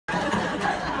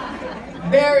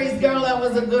Barry's girl, that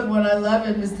was a good one. I love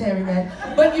it, Miss Tammy, man.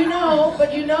 But you know,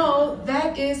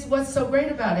 that is what's so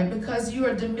great about it, because you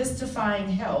are demystifying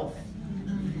health.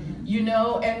 You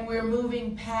know, and we're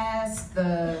moving past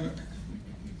the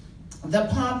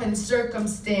pomp and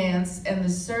circumstance and the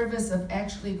service of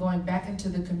actually going back into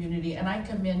the community. And I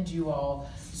commend you all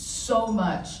so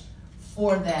much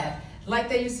for that. Like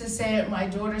they used to say at my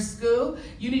daughter's school,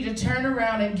 you need to turn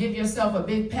around and give yourself a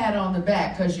big pat on the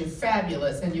back because you're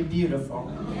fabulous and you're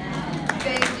beautiful. Yeah.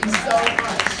 Thank you so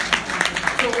much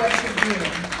for what you're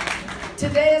doing.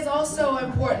 Today is also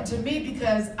important to me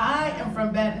because I am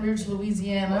from Baton Rouge,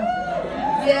 Louisiana.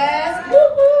 Yes,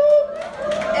 woo-hoo.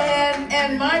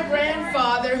 And my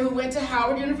grandfather, who went to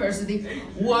Howard University,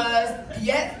 was,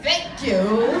 yes, thank you,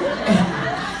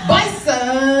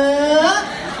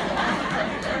 Bison.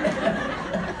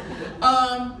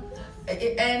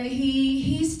 And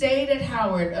he stayed at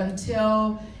Howard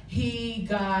until he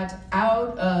got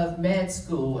out of med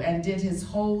school and did his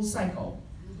whole cycle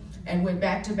and went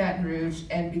back to Baton Rouge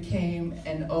and became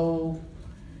an old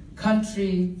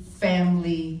country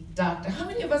family doctor. How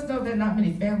many of us know there are not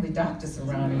many family doctors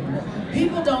around anymore?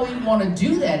 People don't even want to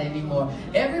do that anymore.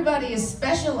 Everybody is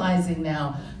specializing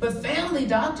now, but family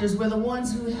doctors were the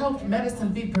ones who helped medicine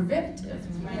be preventative.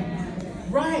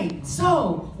 Right,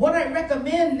 so what I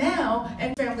recommend now,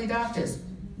 and family doctors,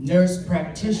 nurse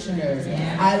practitioners,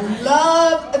 I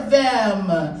love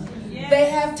them. They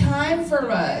have time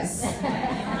for us.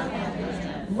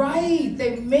 Right,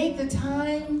 they make the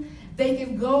time. They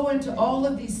can go into all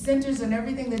of these centers and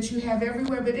everything that you have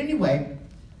everywhere. But anyway,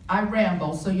 I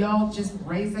ramble, so y'all just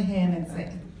raise a hand and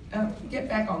say, get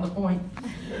back on the point.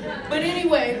 But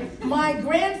anyway, my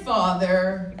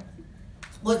grandfather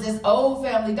was this old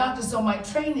family doctor, so my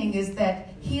training is that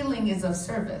healing is of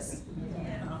service.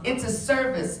 It's a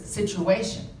service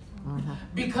situation.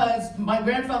 Because my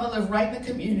grandfather lived right in the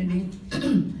community,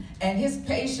 and his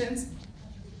patients,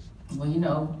 well, you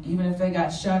know, even if they got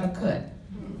shot or cut,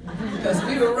 because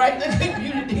we were right in the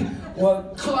community,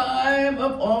 would climb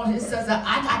up on his side.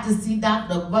 I got to see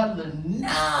Dr. Butler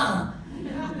now.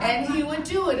 And he would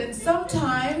do it, and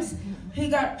sometimes he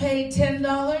got paid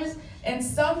 $10, and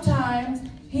sometimes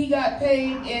he got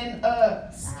paid in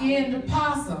skinned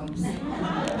possums.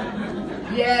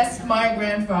 Yes, my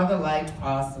grandfather liked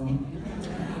possum.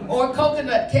 Or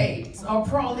coconut cakes, or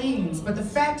pralines. But the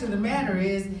fact of the matter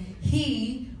is,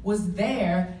 he was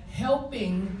there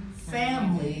helping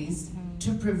families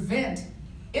to prevent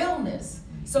illness.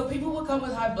 So people would come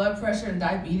with high blood pressure and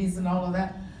diabetes and all of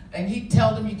that. And he'd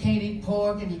tell them you can't eat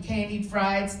pork, and you can't eat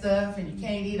fried stuff, and you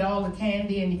can't eat all the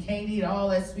candy, and you can't eat all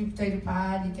that sweet potato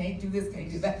pie, and you can't do this,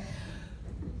 can't do that.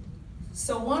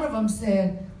 So one of them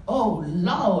said, oh,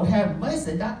 Lord, have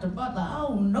mercy, Dr. Butler, I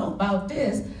don't know about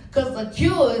this, because the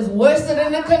cure is worse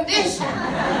than the condition.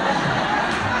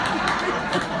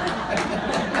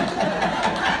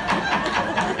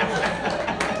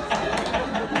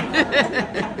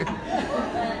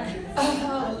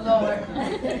 Oh, Lord.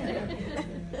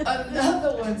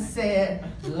 Another one said,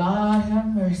 Lord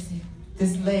have mercy,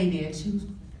 this lady, and she was,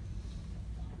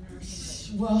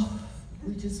 well,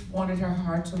 we just wanted her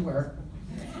heart to work.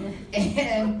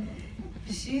 And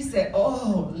she said,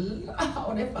 oh,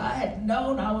 Lord, if I had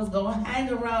known I was going to hang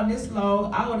around this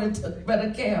long, I would have took better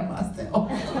care of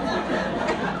myself.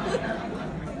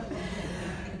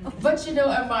 But you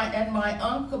know, and my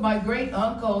uncle, my great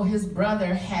uncle, his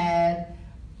brother had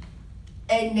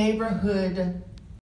a neighborhood